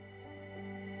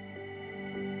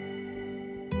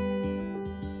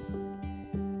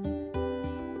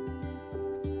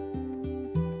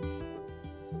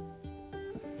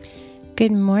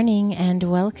Good morning and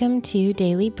welcome to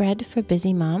Daily Bread for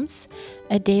Busy Moms,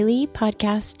 a daily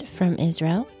podcast from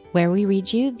Israel where we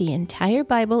read you the entire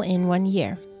Bible in 1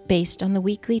 year based on the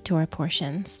weekly Torah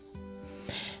portions.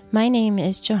 My name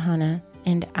is Johanna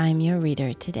and I'm your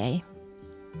reader today.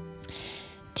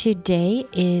 Today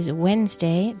is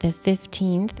Wednesday, the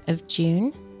 15th of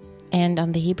June, and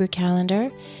on the Hebrew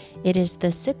calendar, it is the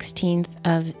 16th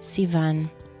of Sivan.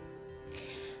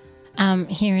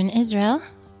 Here in Israel,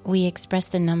 we express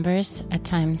the numbers at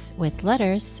times with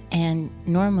letters, and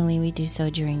normally we do so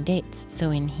during dates. So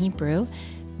in Hebrew,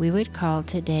 we would call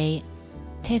today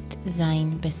Tet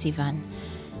Zayin B'Sivan.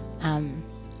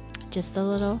 Just a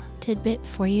little tidbit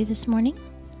for you this morning.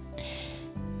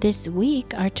 This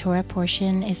week, our Torah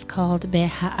portion is called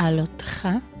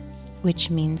Beha'alotcha,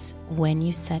 which means when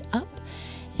you set up.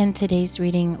 And today's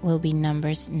reading will be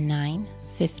Numbers 9,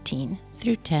 15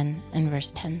 through 10 and verse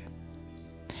 10.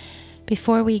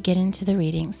 Before we get into the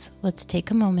readings, let's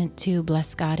take a moment to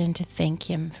bless God and to thank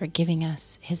Him for giving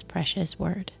us His precious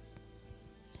word.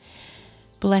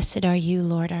 Blessed are you,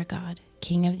 Lord our God,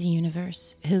 King of the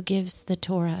universe, who gives the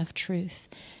Torah of truth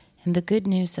and the good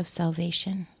news of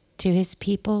salvation to His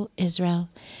people Israel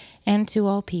and to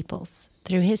all peoples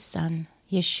through His Son,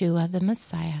 Yeshua the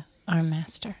Messiah, our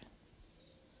Master.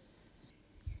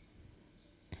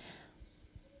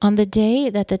 On the day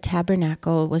that the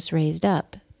tabernacle was raised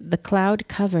up, the cloud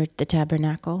covered the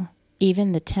tabernacle,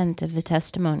 even the tent of the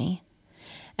testimony.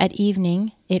 At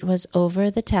evening it was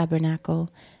over the tabernacle,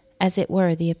 as it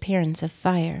were the appearance of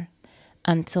fire,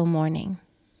 until morning.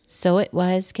 So it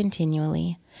was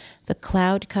continually. The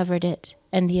cloud covered it,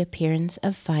 and the appearance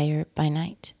of fire by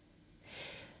night.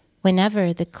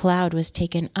 Whenever the cloud was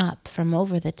taken up from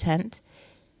over the tent,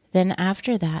 then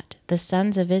after that the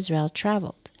sons of Israel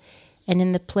traveled, and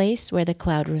in the place where the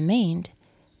cloud remained,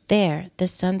 there the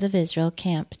sons of Israel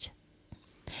camped.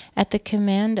 At the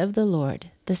command of the Lord,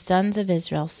 the sons of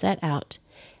Israel set out,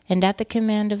 and at the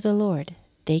command of the Lord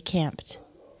they camped.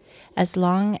 As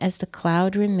long as the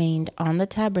cloud remained on the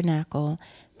tabernacle,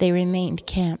 they remained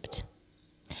camped.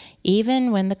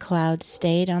 Even when the cloud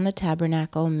stayed on the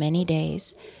tabernacle many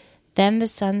days, then the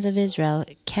sons of Israel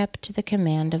kept the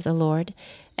command of the Lord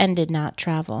and did not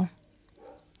travel.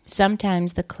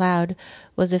 Sometimes the cloud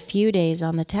was a few days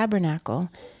on the tabernacle.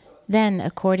 Then,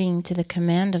 according to the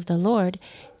command of the Lord,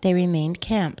 they remained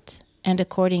camped, and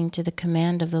according to the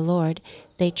command of the Lord,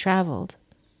 they traveled.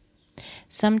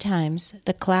 Sometimes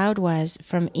the cloud was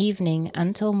from evening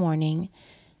until morning,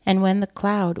 and when the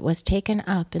cloud was taken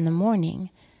up in the morning,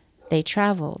 they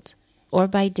traveled, or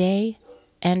by day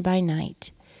and by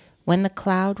night. When the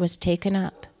cloud was taken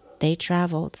up, they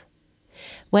traveled.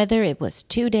 Whether it was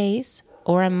 2 days,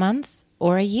 or a month,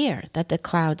 or a year that the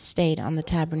cloud stayed on the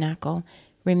tabernacle,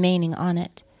 remaining on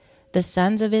it, the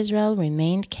sons of Israel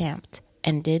remained camped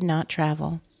and did not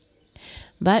travel.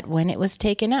 But when it was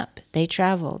taken up, they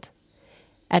traveled.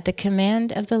 At the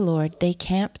command of the Lord they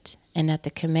camped, and at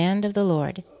the command of the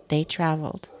Lord they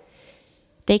traveled.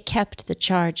 They kept the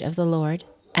charge of the Lord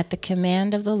at the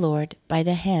command of the Lord by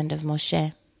the hand of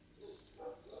Moshe.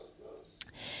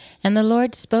 And the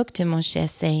Lord spoke to Moshe,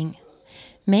 saying,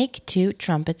 Make 2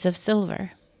 trumpets of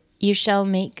silver. You shall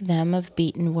make them of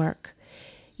beaten work.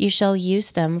 You shall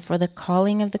use them for the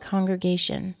calling of the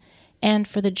congregation and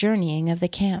for the journeying of the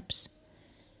camps.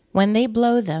 When they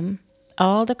blow them,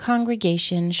 all the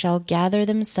congregation shall gather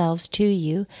themselves to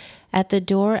you at the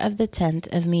door of the tent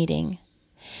of meeting.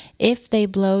 If they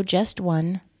blow just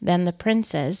one, then the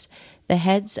princes, the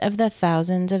heads of the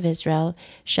thousands of Israel,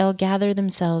 shall gather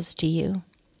themselves to you.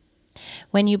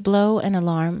 When you blow an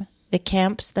alarm, the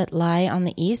camps that lie on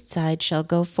the east side shall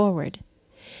go forward.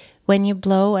 When you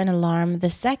blow an alarm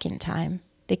the second time,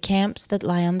 the camps that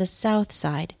lie on the south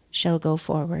side shall go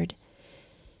forward.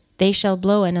 They shall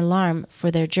blow an alarm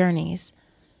for their journeys.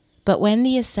 But when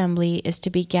the assembly is to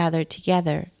be gathered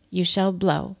together, you shall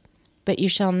blow, but you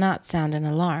shall not sound an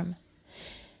alarm.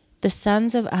 The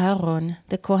sons of Aaron,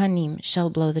 the Kohanim,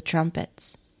 shall blow the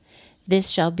trumpets. This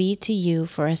shall be to you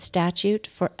for a statute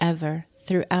forever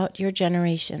throughout your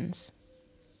generations.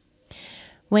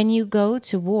 When you go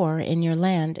to war in your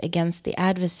land against the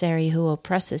adversary who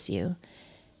oppresses you,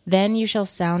 then you shall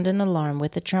sound an alarm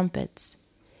with the trumpets.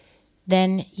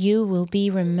 Then you will be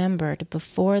remembered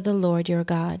before the Lord your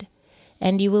God,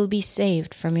 and you will be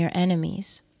saved from your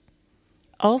enemies.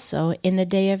 Also in the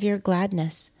day of your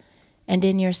gladness, and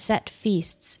in your set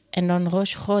feasts, and on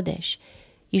Rosh Chodesh,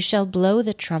 you shall blow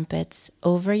the trumpets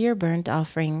over your burnt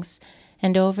offerings,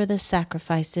 and over the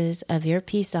sacrifices of your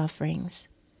peace offerings.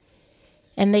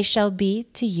 And they shall be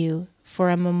to you for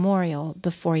a memorial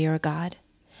before your God.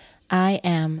 I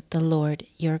am the Lord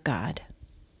your God.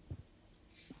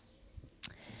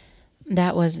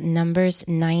 That was Numbers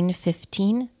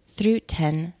 9:15 through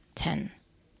 10:10.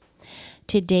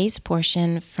 Today's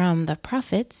portion from the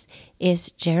prophets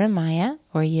is Jeremiah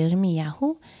or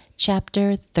Yirmiyahu,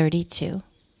 chapter 32.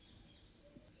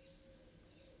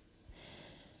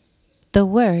 The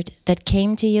word that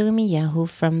came to Yirmiyahu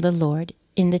from the Lord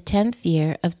in the 10th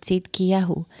year of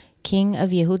Tzidkiyahu, king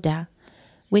of Yehudah,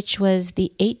 which was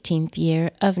the 18th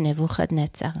year of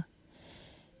Nebuchadnezzar.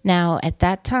 Now at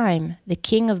that time the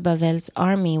king of Bavel's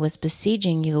army was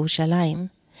besieging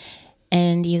Yerushalayim,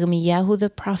 and Yirmiyahu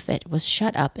the prophet was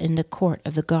shut up in the court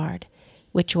of the guard,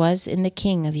 which was in the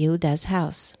king of Yehudah's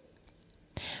house.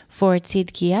 For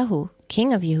Tzidkiyahu,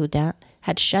 king of Yehudah,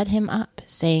 had shut him up,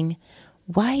 saying,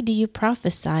 "Why do you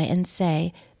prophesy and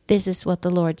say, 'This is what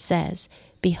the Lord says,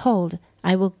 Behold,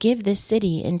 I will give this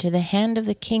city into the hand of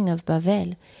the king of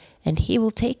Bavel, and he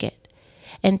will take it.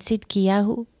 And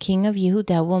Tzidkiyahu, king of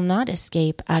Yehudah, will not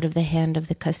escape out of the hand of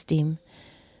the Kasdim,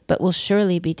 but will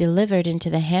surely be delivered into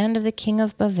the hand of the king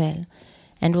of Bavel,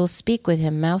 and will speak with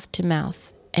him mouth to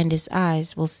mouth, and his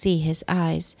eyes will see his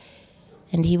eyes.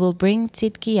 And he will bring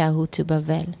Tzidkiyahu to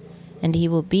Bavel, and he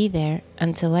will be there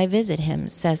until I visit him,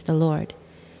 says the Lord.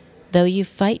 Though you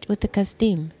fight with the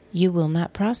Kasdim, you will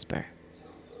not prosper."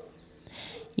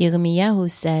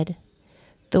 Yirmiyahu said,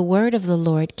 "The word of the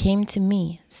Lord came to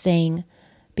me, saying,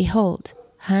 Behold,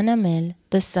 Hanamel,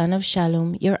 the son of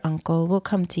Shallum, your uncle, will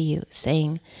come to you,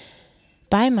 saying,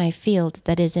 Buy my field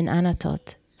that is in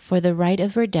Anatot, for the right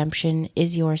of redemption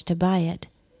is yours to buy it.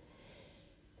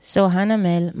 So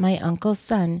Hanamel, my uncle's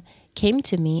son, came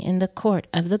to me in the court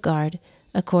of the guard,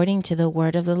 according to the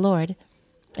word of the Lord,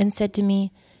 and said to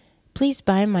me, Please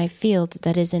buy my field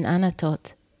that is in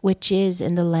Anatot, which is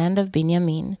in the land of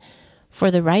Benjamin, for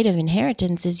the right of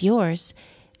inheritance is yours,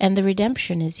 and the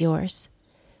redemption is yours.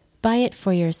 Buy it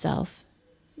for yourself.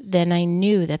 Then I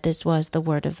knew that this was the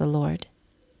word of the Lord.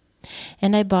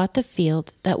 And I bought the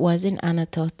field that was in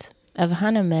Anatot of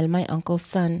Hanamel my uncle's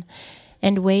son,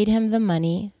 and weighed him the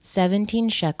money, 17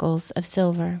 shekels of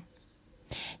silver.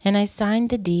 And I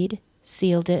signed the deed,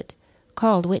 sealed it,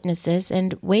 called witnesses,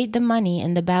 and weighed the money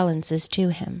in the balances to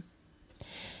him.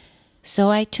 So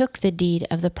I took the deed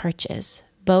of the purchase,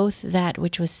 both that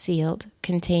which was sealed,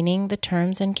 containing the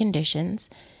terms and conditions,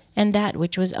 and that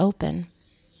which was open.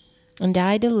 And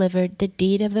I delivered the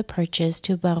deed of the purchase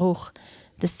to Baruch,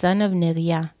 the son of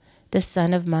Neriah, the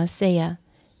son of Maaseiah,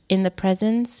 in the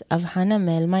presence of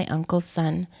Hanamel my uncle's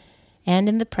son, and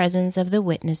in the presence of the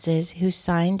witnesses who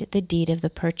signed the deed of the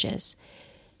purchase,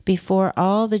 before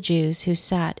all the Jews who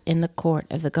sat in the court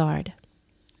of the guard.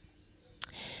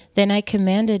 Then I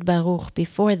commanded Baruch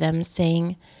before them,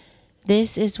 saying,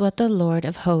 This is what the Lord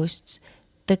of hosts,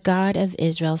 the God of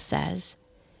Israel, says.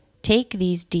 Take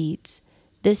these deeds,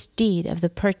 this deed of the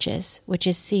purchase which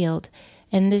is sealed,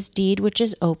 and this deed which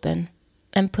is open,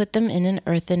 and put them in an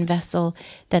earthen vessel,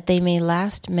 that they may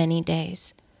last many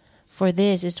days. For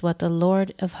this is what the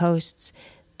Lord of hosts,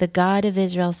 the God of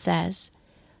Israel, says.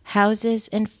 Houses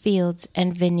and fields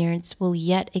and vineyards will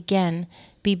yet again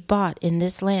be bought in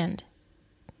this land.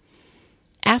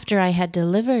 After I had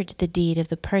delivered the deed of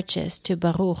the purchase to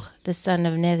Baruch, the son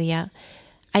of Neriah,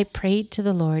 I prayed to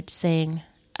the Lord, saying,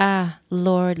 Ah,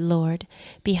 Lord, Lord,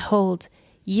 behold,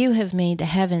 you have made the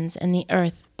heavens and the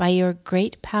earth by your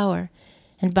great power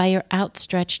and by your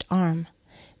outstretched arm.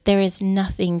 There is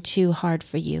nothing too hard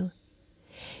for you.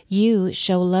 You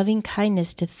show loving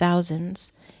kindness to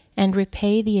thousands, and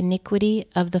repay the iniquity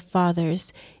of the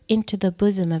fathers into the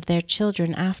bosom of their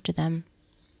children after them.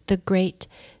 The great,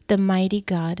 the mighty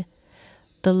God,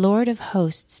 the Lord of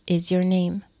hosts is your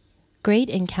name, great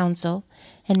in counsel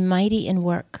and mighty in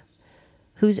work,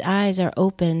 whose eyes are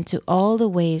open to all the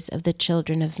ways of the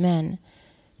children of men,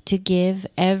 to give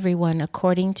everyone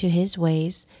according to his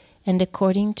ways and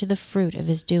according to the fruit of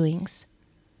his doings,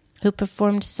 who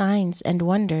performed signs and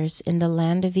wonders in the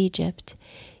land of Egypt,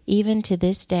 even to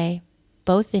this day,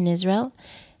 both in Israel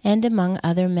and among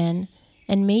other men,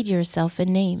 and made yourself a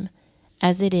name,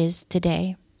 as it is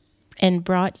today, and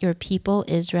brought your people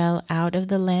Israel out of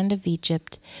the land of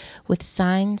Egypt with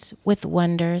signs, with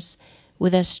wonders,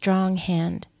 with a strong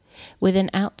hand, with an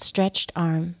outstretched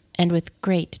arm, and with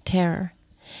great terror,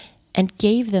 and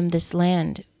gave them this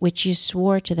land which you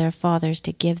swore to their fathers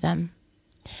to give them,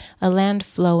 a land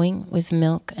flowing with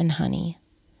milk and honey.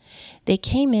 They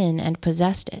came in and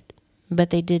possessed it, but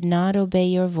they did not obey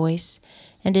your voice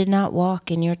and did not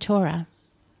walk in your Torah.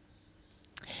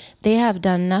 They have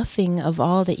done nothing of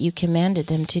all that you commanded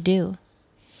them to do.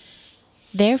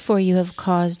 Therefore you have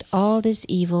caused all this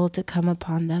evil to come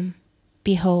upon them.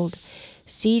 Behold,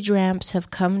 siege ramps have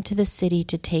come to the city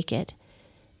to take it.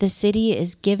 the city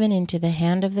is given into the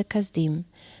hand of the Kasdim,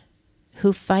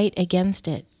 who fight against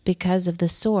it because of the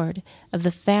sword, of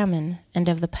the famine, and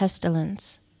of the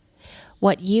pestilence.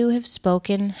 What you have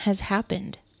spoken has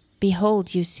happened.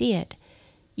 Behold, you see it.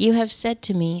 You have said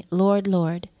to me, Lord,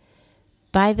 Lord,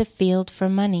 buy the field for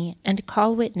money and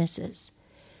call witnesses,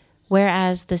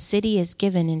 whereas the city is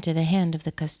given into the hand of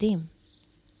the Kasdim.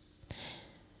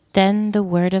 Then the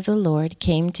word of the Lord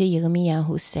came to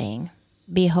Yirmiyahu, saying,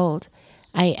 Behold,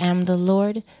 I am the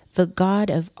Lord, the God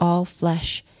of all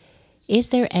flesh. Is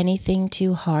there anything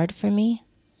too hard for me?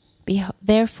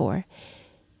 Therefore,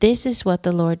 this is what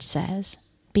the Lord says,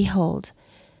 Behold,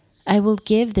 I will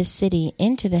give the city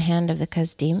into the hand of the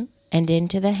Kasdim and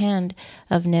into the hand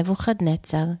of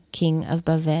Nebuchadnezzar, king of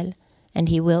Bavel, and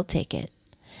he will take it.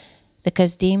 The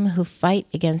Kasdim who fight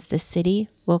against the city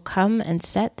will come and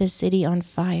set the city on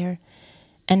fire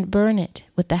and burn it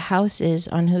with the houses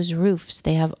on whose roofs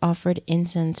they have offered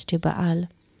incense to Baal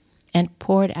and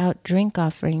poured out drink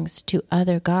offerings to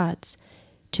other gods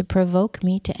to provoke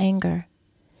me to anger.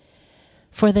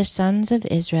 For the sons of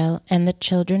Israel and the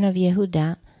children of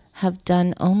Yehudah have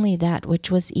done only that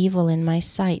which was evil in my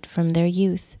sight from their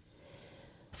youth.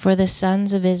 For the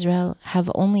sons of Israel have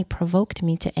only provoked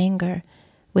me to anger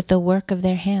with the work of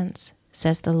their hands,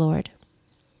 says the Lord.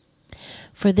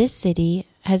 For this city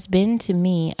has been to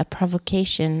me a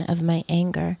provocation of my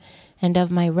anger and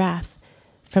of my wrath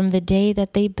from the day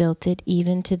that they built it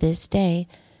even to this day,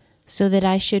 so that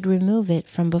I should remove it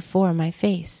from before my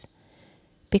face.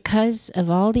 Because of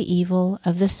all the evil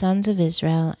of the sons of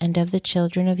Israel and of the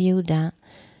children of Yehudah,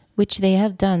 which they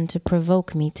have done to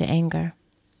provoke me to anger.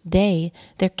 They,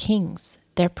 their kings,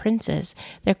 their princes,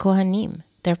 their Kohanim,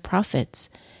 their prophets,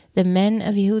 the men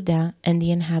of Yehudah, and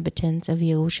the inhabitants of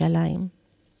Yerushalayim.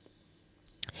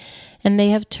 And they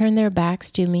have turned their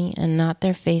backs to me and not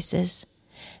their faces.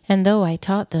 And though I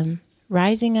taught them,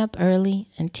 rising up early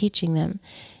and teaching them,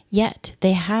 yet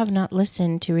they have not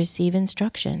listened to receive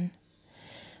instruction.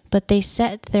 But they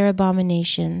set their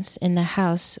abominations in the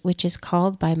house which is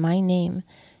called by my name,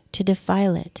 to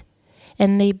defile it.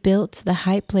 And they built the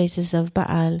high places of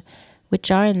Baal,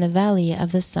 which are in the valley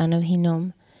of the son of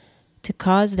Hinnom, to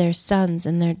cause their sons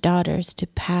and their daughters to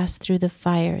pass through the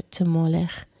fire to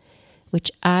Molech,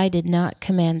 which I did not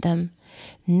command them,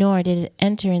 nor did it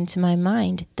enter into my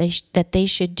mind that they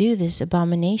should do this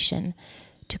abomination,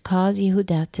 to cause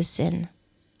Yehudah to sin.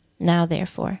 Now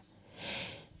therefore,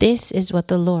 this is what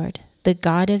the Lord, the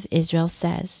God of Israel,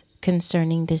 says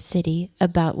concerning this city,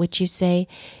 about which you say,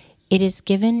 It is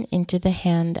given into the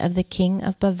hand of the king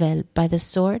of Bavel by the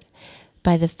sword,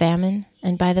 by the famine,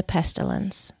 and by the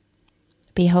pestilence.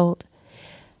 Behold,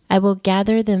 I will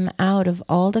gather them out of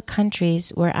all the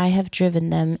countries where I have driven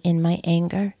them in my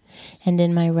anger, and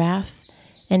in my wrath,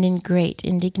 and in great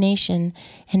indignation,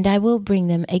 and I will bring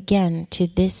them again to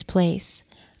this place.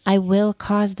 I will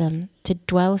cause them to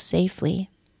dwell safely.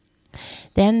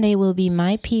 Then they will be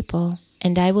my people,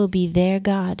 and I will be their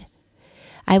God.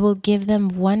 I will give them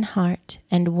one heart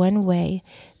and one way,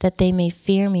 that they may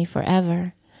fear me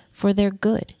forever, for their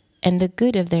good, and the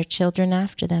good of their children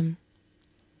after them.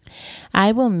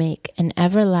 I will make an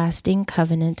everlasting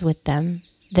covenant with them,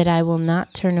 that I will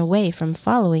not turn away from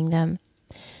following them,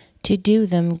 to do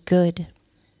them good.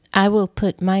 I will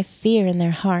put my fear in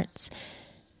their hearts,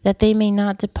 that they may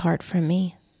not depart from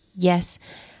me. Yes,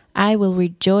 I will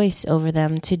rejoice over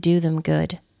them to do them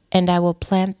good, and I will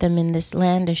plant them in this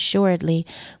land assuredly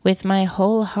with my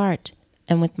whole heart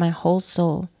and with my whole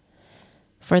soul.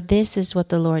 For this is what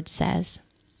the Lord says.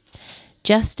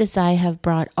 Just as I have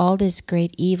brought all this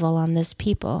great evil on this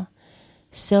people,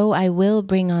 so I will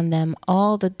bring on them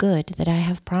all the good that I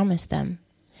have promised them.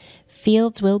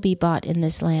 Fields will be bought in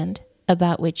this land,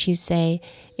 about which you say,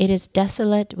 It is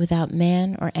desolate without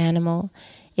man or animal.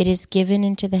 It is given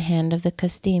into the hand of the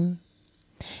Kasdim.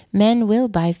 Men will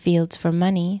buy fields for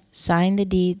money, sign the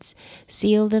deeds,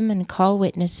 seal them, and call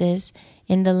witnesses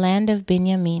in the land of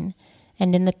Benjamin,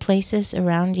 and in the places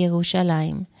around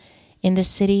Yerushalayim, in the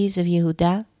cities of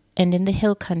Yehudah, and in the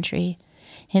hill country,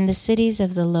 in the cities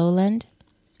of the lowland,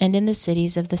 and in the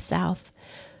cities of the south.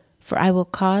 For I will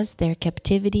cause their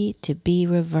captivity to be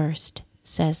reversed,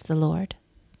 says the Lord.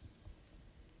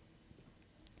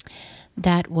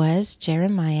 That was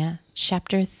Jeremiah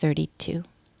chapter 32.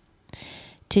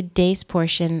 Today's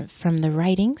portion from the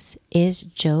writings is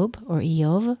Job or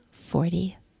Iyov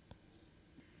 40.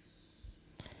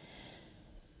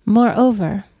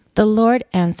 Moreover, the Lord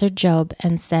answered Job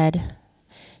and said,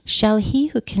 Shall he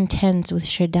who contends with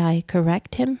Shaddai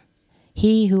correct him?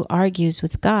 He who argues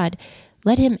with God,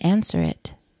 let him answer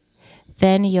it.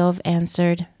 Then Iyov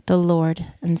answered the Lord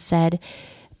and said,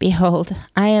 Behold,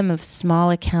 I am of small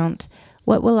account.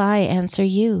 What will I answer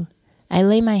you? I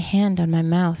lay my hand on my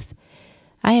mouth.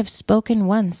 I have spoken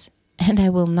once, and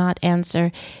I will not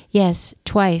answer, yes,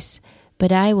 twice,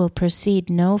 but I will proceed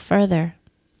no further.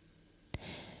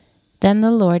 Then the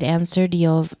Lord answered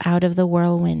Job out of the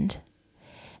whirlwind.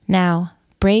 Now,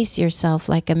 brace yourself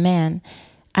like a man.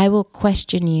 I will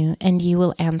question you, and you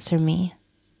will answer me.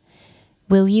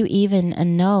 Will you even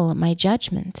annul my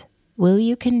judgment? Will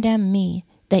you condemn me,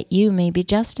 that you may be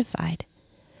justified?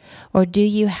 Or do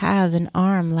you have an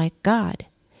arm like God?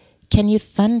 Can you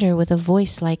thunder with a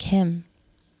voice like him?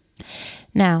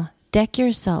 Now, deck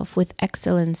yourself with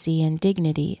excellency and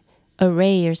dignity.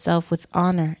 Array yourself with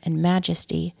honor and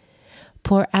majesty.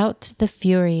 Pour out the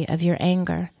fury of your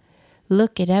anger.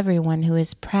 Look at everyone who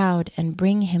is proud and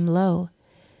bring him low.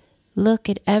 Look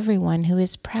at everyone who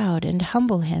is proud and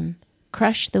humble him.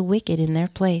 Crush the wicked in their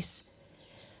place.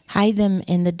 Hide them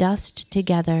in the dust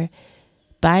together.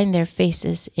 Bind their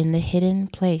faces in the hidden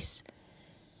place.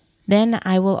 Then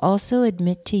I will also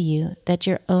admit to you that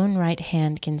your own right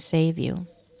hand can save you.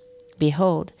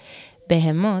 Behold,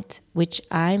 Behemoth, which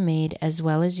I made as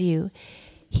well as you,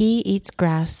 he eats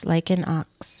grass like an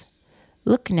ox.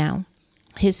 Look now,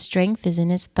 his strength is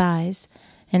in his thighs,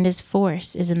 and his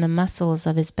force is in the muscles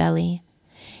of his belly.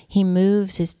 He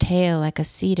moves his tail like a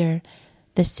cedar.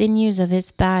 The sinews of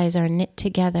his thighs are knit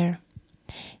together.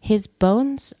 His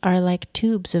bones are like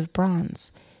tubes of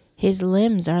bronze. His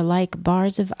limbs are like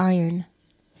bars of iron.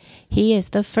 He is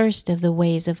the first of the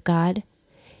ways of God.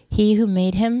 He who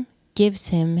made him gives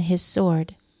him his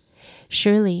sword.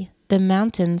 Surely the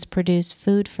mountains produce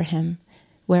food for him,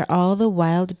 where all the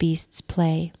wild beasts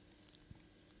play.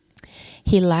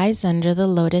 He lies under the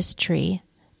lotus tree,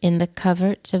 in the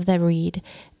covert of the reed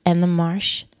and the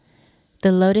marsh.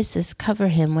 The lotuses cover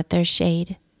him with their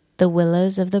shade. The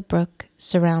willows of the brook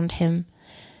surround him.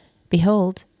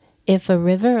 Behold, if a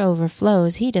river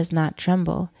overflows, he does not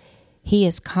tremble. He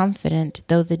is confident,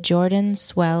 though the Jordan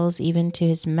swells even to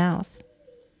his mouth.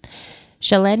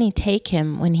 Shall any take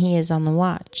him when he is on the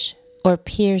watch, or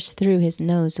pierce through his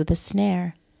nose with a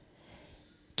snare?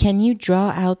 Can you draw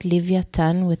out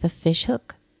Leviathan with a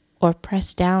fishhook, or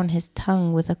press down his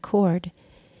tongue with a cord?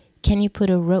 Can you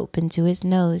put a rope into his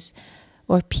nose,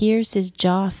 or pierce his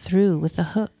jaw through with a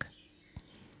hook?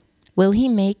 Will he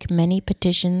make many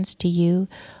petitions to you,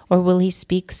 or will he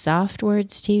speak soft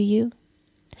words to you?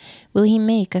 Will he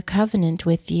make a covenant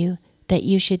with you, that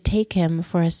you should take him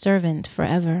for a servant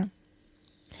forever?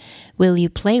 Will you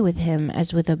play with him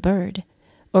as with a bird,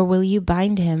 or will you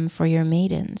bind him for your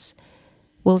maidens?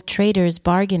 Will traders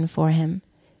bargain for him?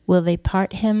 Will they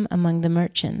part him among the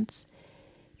merchants?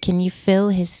 Can you fill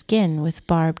his skin with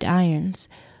barbed irons,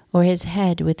 or his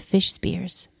head with fish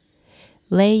spears?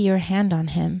 Lay your hand on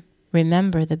him,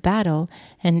 remember the battle,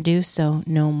 and do so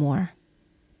no more.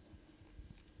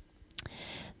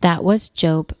 That was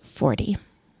Job 40.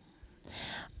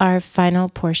 Our final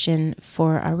portion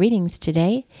for our readings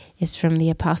today is from the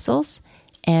Apostles,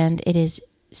 and it is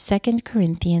 2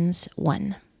 Corinthians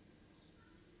 1.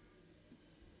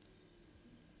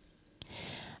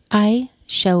 I,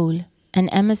 Shaul, an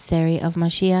emissary of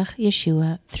Mashiach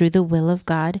Yeshua through the will of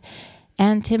God,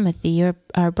 and Timothy,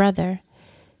 our brother,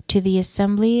 to the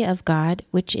assembly of God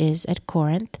which is at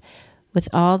Corinth, with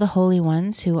all the holy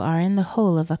ones who are in the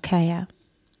whole of Achaia.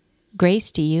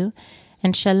 Grace to you,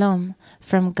 and shalom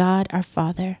from God our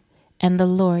Father, and the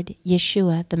Lord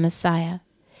Yeshua the Messiah.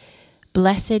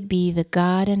 Blessed be the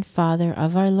God and Father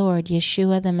of our Lord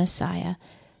Yeshua the Messiah,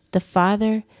 the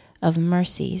Father of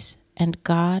mercies, and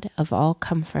God of all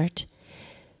comfort,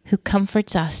 who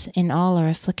comforts us in all our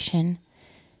affliction,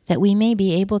 that we may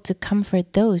be able to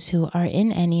comfort those who are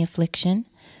in any affliction,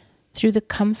 through the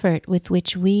comfort with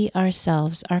which we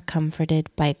ourselves are comforted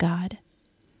by God.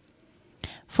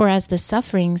 For as the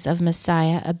sufferings of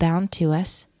Messiah abound to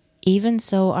us, even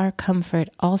so our comfort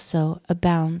also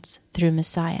abounds through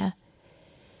Messiah.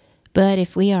 But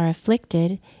if we are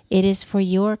afflicted, it is for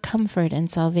your comfort and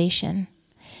salvation.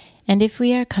 And if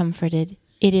we are comforted,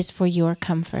 it is for your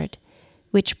comfort,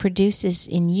 which produces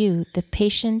in you the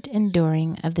patient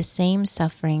enduring of the same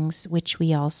sufferings which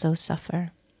we also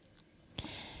suffer.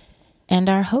 And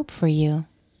our hope for you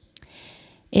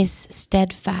is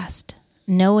steadfast,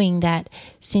 knowing that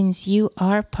since you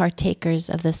are partakers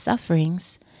of the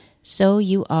sufferings, so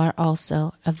you are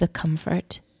also of the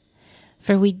comfort.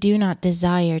 For we do not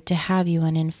desire to have you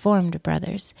uninformed,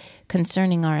 brothers,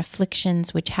 concerning our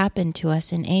afflictions which happened to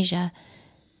us in Asia,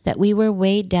 that we were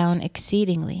weighed down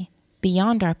exceedingly,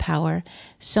 beyond our power,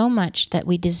 so much that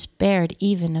we despaired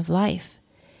even of life.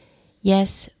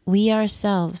 Yes, we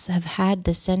ourselves have had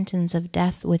the sentence of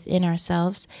death within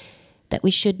ourselves, that we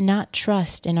should not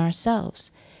trust in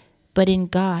ourselves, but in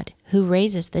God, who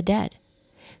raises the dead,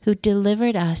 who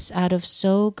delivered us out of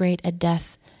so great a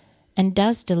death, and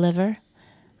does deliver,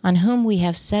 on whom we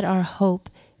have set our hope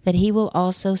that he will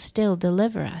also still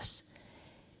deliver us.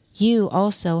 You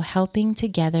also helping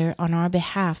together on our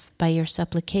behalf by your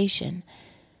supplication,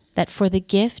 that for the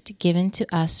gift given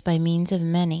to us by means of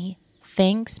many,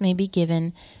 thanks may be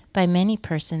given by many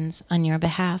persons on your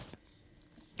behalf.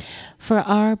 For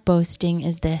our boasting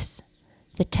is this,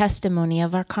 the testimony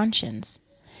of our conscience,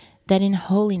 that in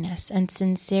holiness and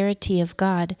sincerity of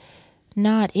God,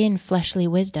 not in fleshly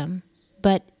wisdom,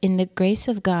 but in the grace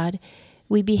of God,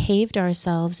 we behaved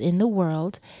ourselves in the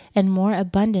world and more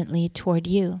abundantly toward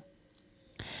you.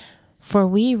 For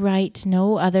we write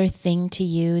no other thing to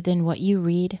you than what you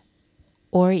read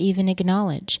or even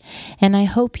acknowledge, and I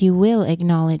hope you will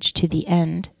acknowledge to the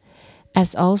end,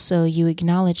 as also you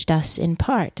acknowledged us in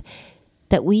part,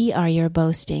 that we are your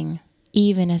boasting,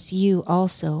 even as you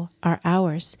also are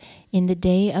ours in the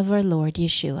day of our Lord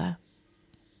Yeshua.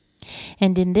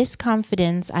 And in this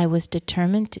confidence I was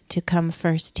determined to come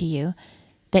first to you,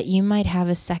 that you might have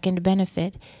a second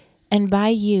benefit, and by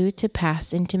you to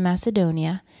pass into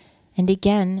Macedonia, and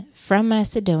again from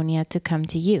Macedonia to come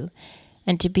to you,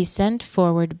 and to be sent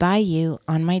forward by you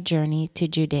on my journey to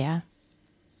Judea.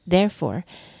 Therefore,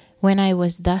 when I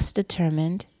was thus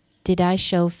determined, did I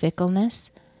show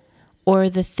fickleness? Or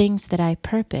the things that I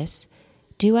purpose,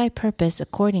 do I purpose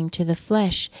according to the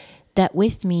flesh, that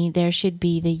with me there should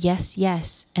be the yes,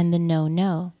 yes, and the no,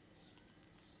 no?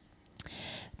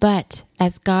 But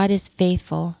as God is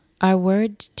faithful, our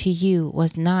word to you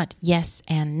was not yes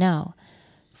and no.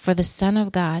 For the Son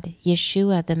of God,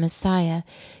 Yeshua the Messiah,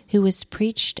 who was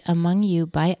preached among you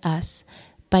by us,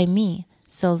 by me,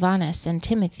 Silvanus, and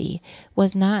Timothy,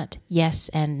 was not yes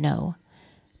and no,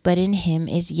 but in him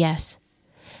is yes.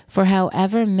 For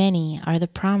however many are the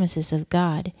promises of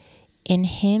God, in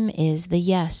him is the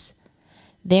yes.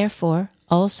 Therefore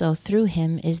also through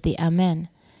him is the Amen,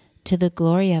 to the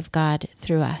glory of God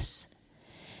through us.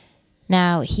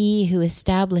 Now he who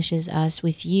establishes us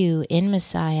with you in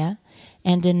Messiah,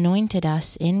 and anointed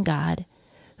us in God,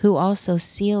 who also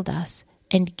sealed us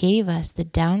and gave us the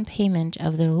down payment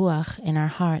of the Ruach in our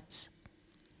hearts.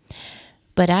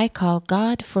 But I call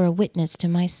God for a witness to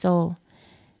my soul,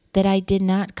 that I did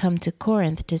not come to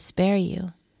Corinth to spare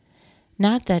you.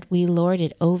 Not that we lord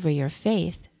it over your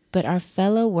faith, but are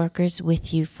fellow workers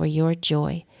with you for your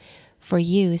joy, for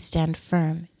you stand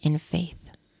firm in faith.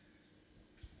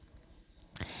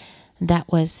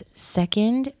 That was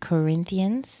 2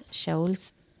 Corinthians,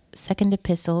 Shaul's second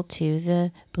epistle to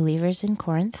the believers in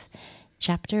Corinth,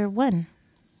 chapter 1.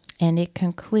 And it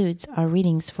concludes our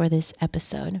readings for this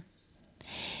episode.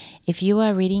 If you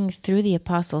are reading through the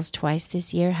Apostles twice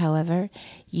this year, however,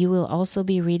 you will also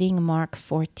be reading Mark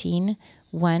 14,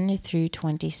 1 through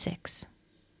 26.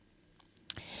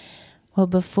 Well,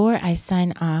 before I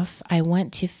sign off, I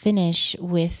want to finish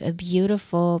with a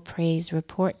beautiful praise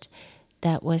report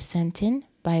that was sent in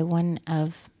by one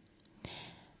of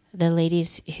the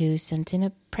ladies who sent in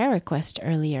a prayer request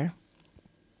earlier.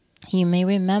 You may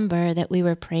remember that we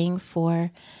were praying for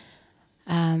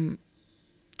a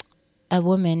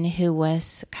woman who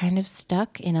was kind of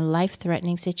stuck in a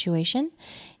life-threatening situation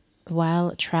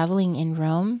while traveling in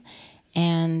Rome,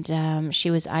 and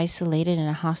she was isolated in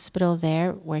a hospital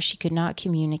there where she could not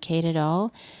communicate at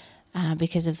all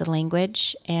because of the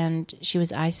language, and she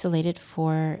was isolated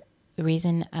for the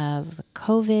reason of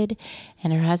COVID,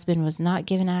 and her husband was not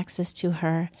given access to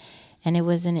her, and it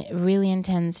was a really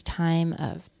intense time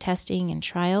of testing and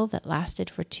trial that lasted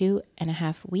for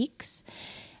 2.5 weeks,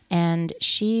 and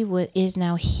she is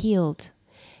now healed,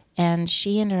 and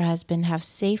she and her husband have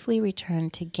safely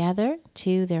returned together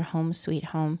to their home sweet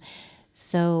home.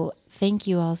 So thank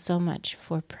you all so much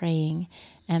for praying,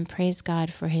 and praise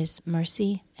God for his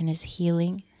mercy and his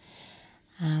healing.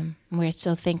 We're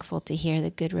so thankful to hear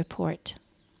the good report.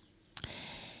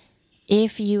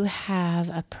 If you have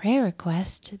a prayer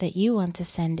request that you want to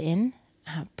send in,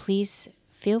 please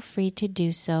feel free to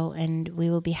do so, and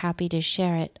we will be happy to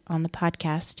share it on the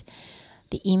podcast.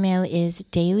 The email is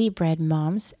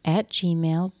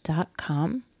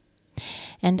dailybreadmoms@gmail.com.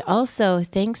 And also,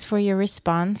 thanks for your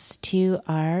response to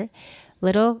our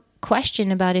little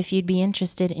question about if you'd be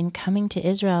interested in coming to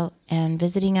Israel and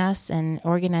visiting us and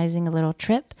organizing a little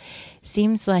trip.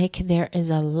 Seems like there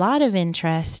is a lot of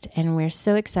interest, and we're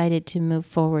so excited to move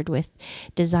forward with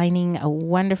designing a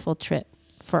wonderful trip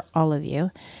for all of you.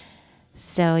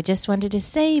 So I just wanted to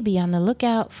say, be on the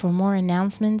lookout for more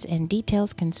announcements and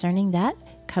details concerning that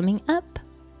coming up.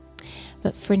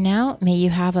 But for now, may you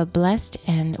have a blessed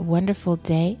and wonderful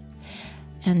day,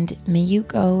 and may you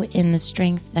go in the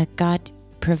strength that God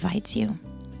provides you.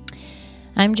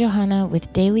 I'm Johanna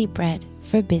with Daily Bread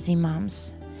for Busy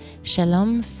Moms.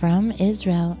 Shalom from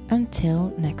Israel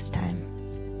until next time.